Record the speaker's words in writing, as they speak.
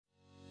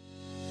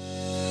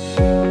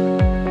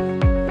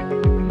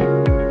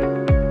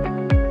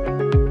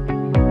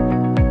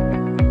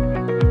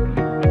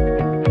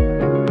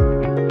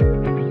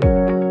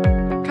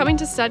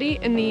study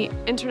in the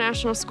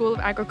International School of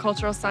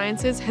Agricultural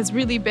Sciences has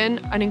really been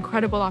an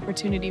incredible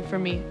opportunity for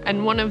me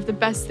and one of the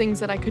best things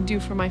that I could do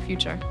for my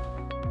future.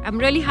 I'm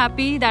really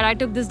happy that I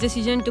took this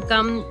decision to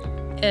come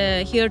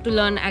here to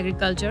learn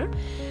agriculture,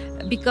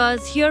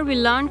 because here we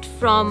learned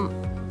from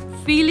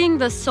feeling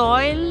the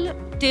soil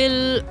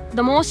till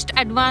the most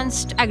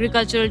advanced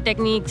agricultural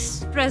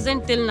techniques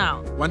present till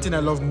now. One thing I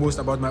love most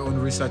about my own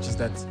research is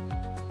that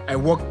I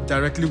work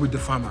directly with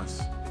the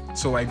farmers.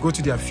 So I go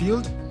to their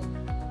field,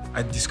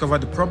 I discover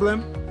the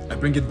problem, I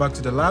bring it back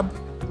to the lab,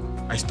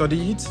 I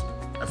study it,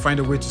 I find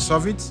a way to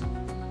solve it,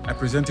 I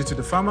present it to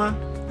the farmer,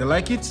 they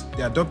like it,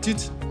 they adopt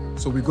it.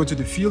 So we go to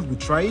the field, we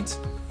try it,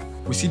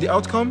 we see the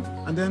outcome,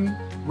 and then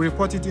we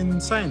report it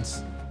in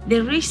science.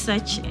 The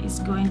research is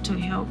going to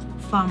help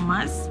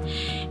farmers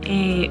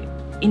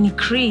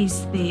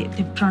increase the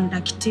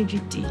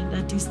productivity,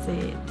 that is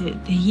the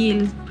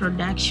yield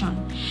production,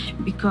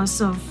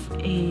 because of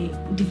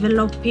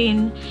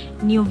developing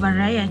new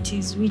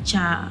varieties which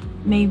are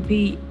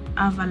maybe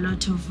have a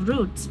lot of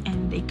roots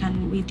and they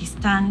can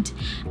withstand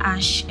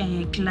harsh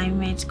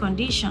climate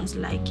conditions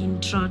like in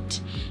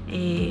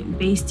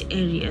drought-based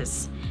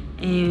areas.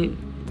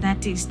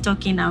 That is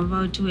talking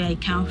about where I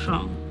come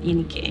from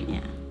in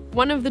Kenya.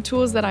 One of the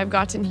tools that I've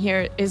gotten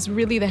here is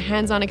really the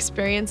hands-on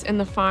experience in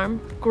the farm,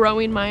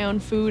 growing my own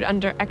food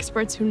under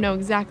experts who know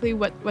exactly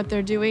what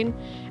they're doing.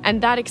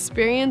 And that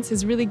experience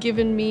has really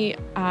given me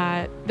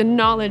the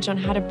knowledge on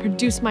how to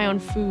produce my own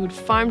food,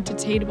 farm to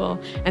table,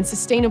 and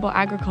sustainable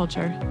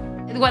agriculture.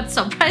 What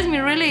surprised me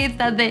really is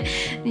that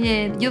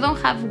you don't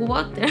have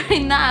water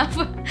enough,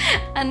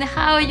 and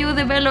how you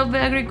develop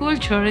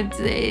agriculture.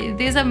 It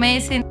is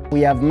amazing.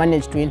 We have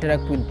managed to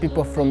interact with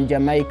people from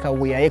Jamaica.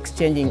 We are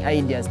exchanging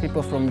ideas.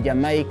 People from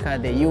Jamaica,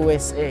 the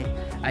USA.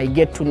 I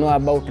get to know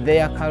about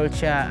their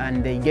culture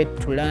and they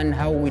get to learn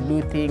how we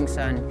do things,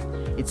 and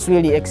it's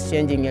really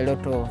exchanging a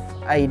lot of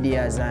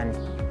ideas, and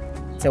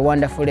it's a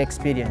wonderful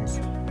experience.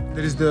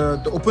 There is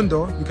the open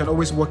door. You can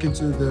always walk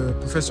into the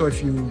professor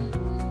if you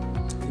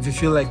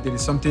feel like there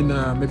is something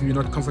maybe you're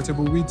not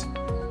comfortable with.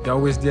 They're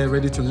always there,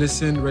 ready to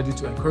listen, ready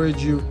to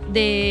encourage you.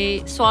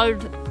 They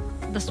solved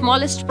the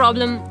smallest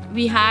problem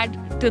we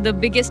had to the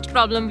biggest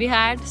problem we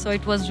had, so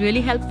it was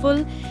really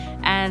helpful,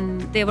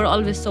 and they were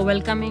always so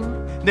welcoming.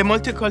 The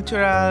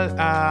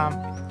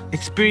multicultural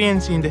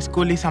experience in the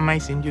school is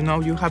amazing. You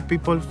know, you have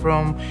people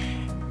from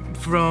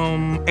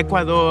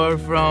Ecuador,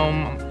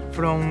 from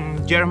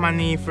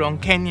Germany, from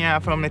Kenya,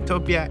 from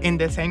Ethiopia in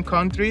the same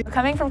country.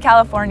 Coming from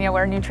California,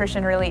 where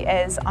nutrition really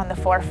is on the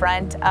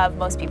forefront of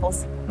most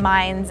people's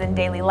minds and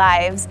daily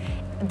lives,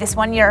 this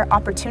one-year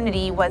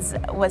opportunity was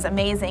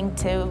amazing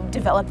to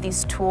develop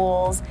these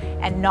tools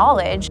and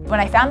knowledge. When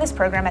I found this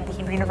program at the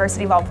Hebrew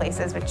University of all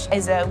places, which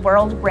is a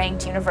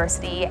world-ranked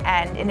university,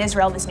 and in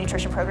Israel this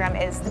nutrition program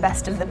is the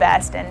best of the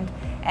best and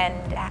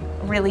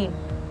really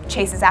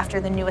chases after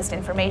the newest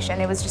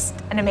information, it was just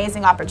an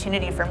amazing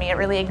opportunity for me. It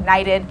really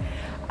ignited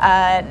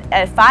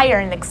a fire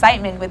and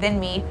excitement within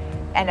me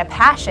and a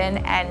passion,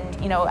 and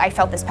I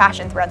felt this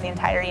passion throughout the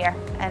entire year,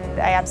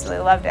 and I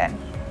absolutely loved it.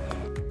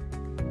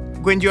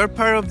 When you're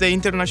part of the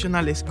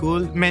international school,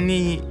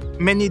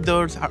 many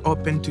doors are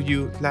open to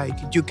you. Like,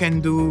 you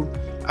can do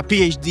a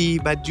PhD,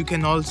 but you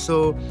can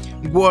also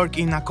work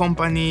in a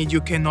company.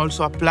 You can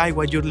also apply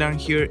what you learn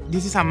here.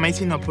 This is an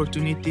amazing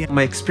opportunity.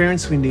 My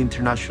experience with the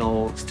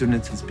international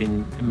students has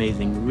been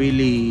amazing,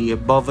 really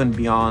above and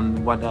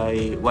beyond what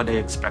I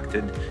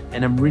expected.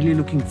 And I'm really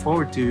looking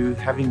forward to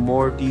having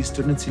more of these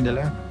students in the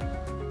lab.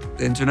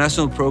 The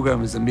international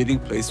program is a meeting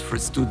place for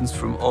students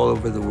from all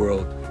over the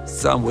world,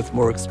 some with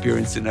more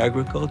experience in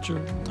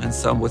agriculture and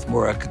some with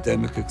more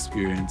academic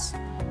experience.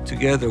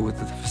 Together with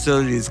the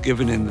facilities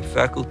given in the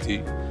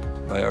faculty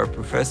by our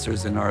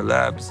professors in our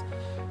labs,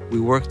 we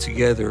work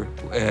together,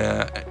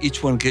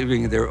 each one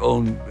giving their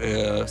own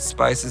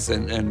spices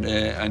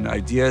and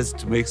ideas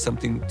to make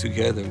something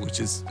together, which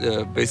is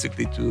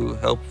basically to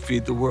help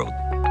feed the world.